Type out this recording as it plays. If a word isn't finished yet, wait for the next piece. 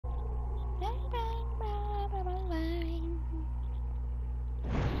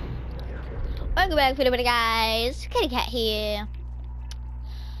Welcome back, everybody, guys. Kitty Cat here.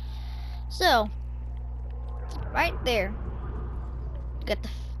 So, right there, you got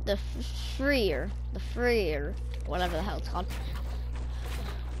the freer, whatever the hell it's called,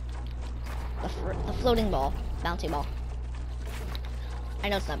 the floating ball, bouncy ball. I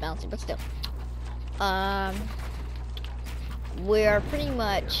know it's not bouncy, but still. We're pretty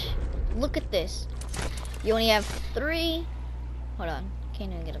much. Look at this. You only have 3. Hold on,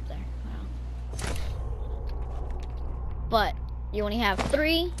 can't even get up there. But you only have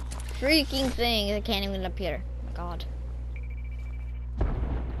 3 freaking things that can't even appear. Oh my god.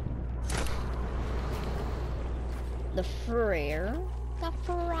 The Freer, the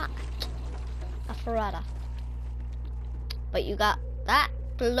Ferrata. But you got that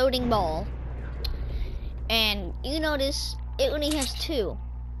floating ball, and you notice it only has 2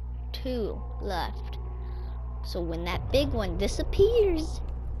 left. So when that big one disappears,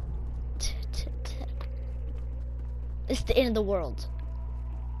 it's the end of the world.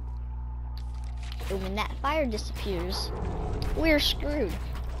 And when that fire disappears, we're screwed.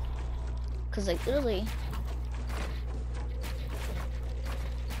 Cause like literally,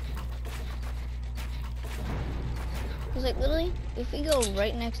 if we go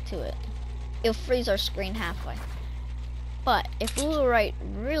right next to it, it'll freeze our screen halfway. But if we were right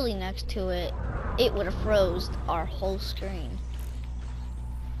really next to it, it would have froze our whole screen.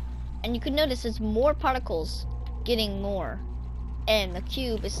 And you could notice there's more particles getting more, and the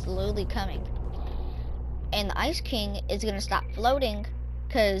cube is slowly coming, and the Ice King is gonna stop floating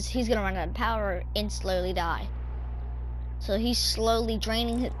because he's gonna run out of power and slowly die. So he's slowly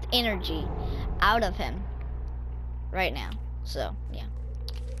draining his energy out of him right now. So yeah,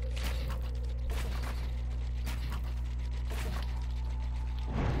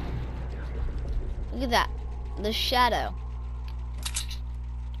 look at that, the shadow.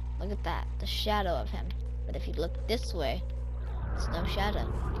 Look at that, the shadow of him. But if you look this way, it's no shadow.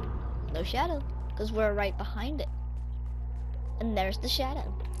 No shadow, because we're right behind it. And there's the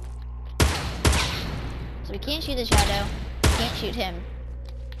shadow. So we can't shoot the shadow, we can't shoot him.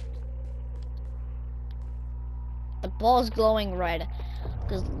 The ball's glowing red,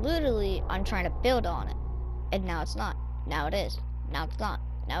 because literally I'm trying to build on it. And now it's not. Now it is. Now it's not.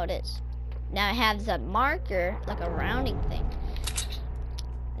 Now it is. Now it has that marker, like a rounding thing.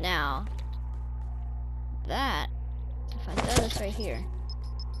 Now, that, if I throw this right here,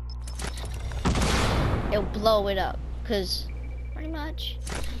 it'll blow it up, because pretty much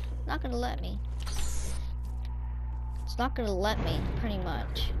it's not gonna let me. It's not gonna let me, pretty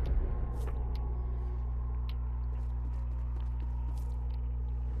much.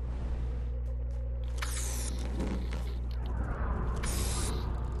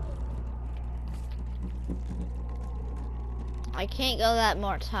 I can't go that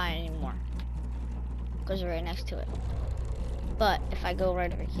much high anymore, because we're right next to it. But if I go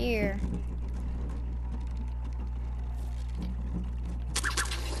right over here,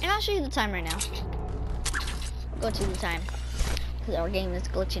 and I'll show you the time right now. I'll go to the time, because our game is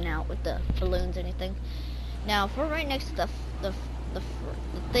glitching out with the balloons and anything. Now, if we're right next to the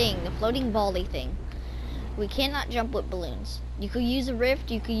floating bally thing, we cannot jump with balloons. You could use a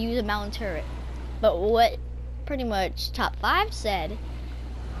rift, you could use a mountain turret, but what pretty much top 5 said,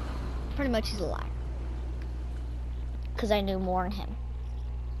 pretty much he's a liar. Because I knew more than him.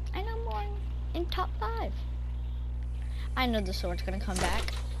 I know more in top 5. I know the sword's gonna come back.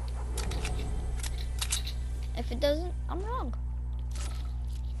 If it doesn't, I'm wrong.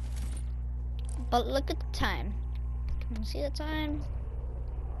 But look at the time. Can you see the time?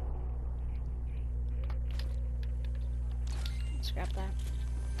 Scrap that.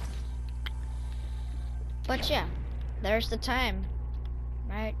 But yeah, there's the time.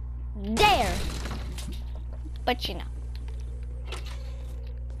 Right there. But you know.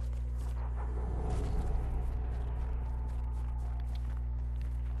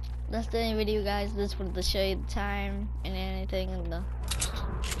 That's the end of the video, guys. This was to show you the time and anything, and the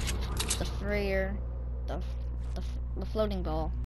freer, the floating ball.